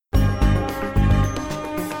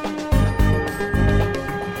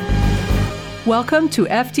Welcome to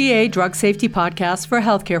FDA Drug Safety Podcast for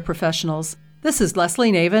healthcare professionals. This is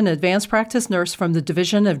Leslie Navin, advanced practice nurse from the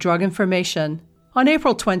Division of Drug Information. On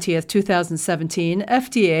April 20th, 2017,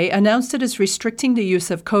 FDA announced it is restricting the use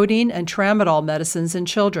of codeine and tramadol medicines in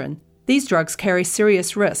children. These drugs carry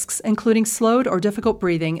serious risks, including slowed or difficult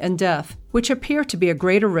breathing and death, which appear to be a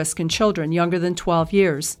greater risk in children younger than 12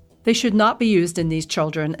 years. They should not be used in these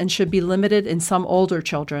children and should be limited in some older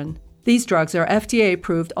children. These drugs are FDA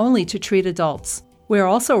approved only to treat adults. We are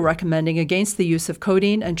also recommending against the use of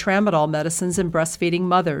codeine and tramadol medicines in breastfeeding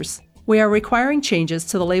mothers. We are requiring changes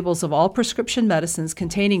to the labels of all prescription medicines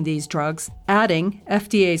containing these drugs, adding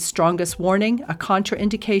FDA's strongest warning, a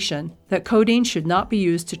contraindication, that codeine should not be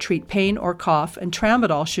used to treat pain or cough and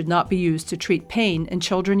tramadol should not be used to treat pain in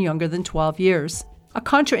children younger than 12 years. A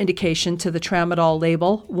contraindication to the tramadol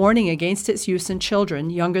label, warning against its use in children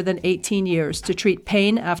younger than 18 years to treat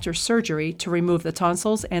pain after surgery to remove the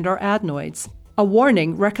tonsils and/or adenoids. A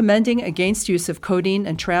warning recommending against use of codeine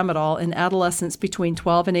and tramadol in adolescents between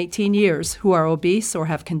 12 and 18 years who are obese or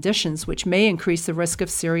have conditions which may increase the risk of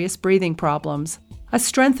serious breathing problems. A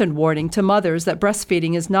strengthened warning to mothers that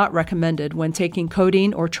breastfeeding is not recommended when taking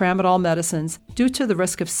codeine or tramadol medicines due to the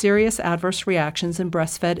risk of serious adverse reactions in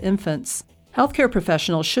breastfed infants. Healthcare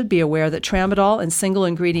professionals should be aware that tramadol and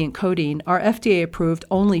single-ingredient codeine are FDA approved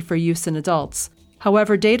only for use in adults.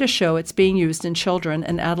 However, data show it's being used in children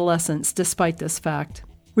and adolescents despite this fact.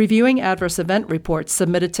 Reviewing adverse event reports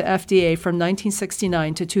submitted to FDA from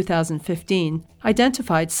 1969 to 2015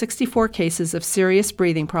 identified 64 cases of serious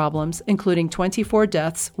breathing problems, including 24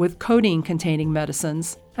 deaths with codeine-containing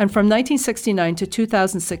medicines. And from 1969 to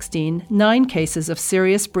 2016, 9 cases of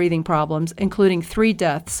serious breathing problems, including 3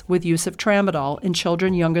 deaths with use of tramadol in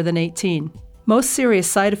children younger than 18. Most serious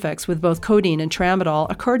side effects with both codeine and tramadol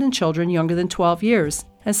occurred in children younger than 12 years,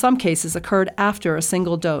 and some cases occurred after a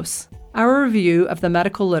single dose. Our review of the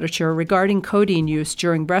medical literature regarding codeine use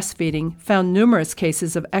during breastfeeding found numerous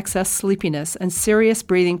cases of excess sleepiness and serious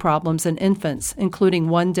breathing problems in infants, including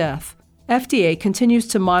 1 death. FDA continues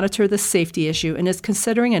to monitor this safety issue and is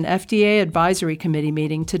considering an FDA advisory committee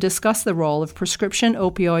meeting to discuss the role of prescription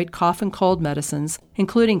opioid cough and cold medicines,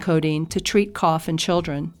 including codeine, to treat cough in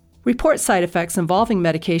children. Report side effects involving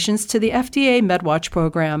medications to the FDA MedWatch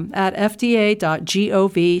program at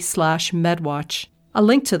fda.gov/medwatch. A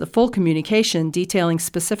link to the full communication detailing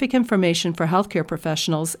specific information for healthcare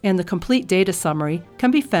professionals and the complete data summary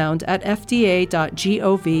can be found at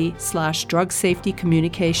fda.gov/drug safety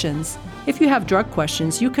communications. If you have drug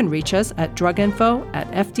questions, you can reach us at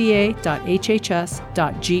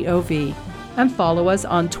druginfo@fda.hhs.gov and follow us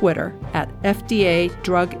on Twitter at FDA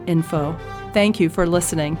Drug Info. Thank you for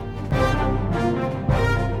listening.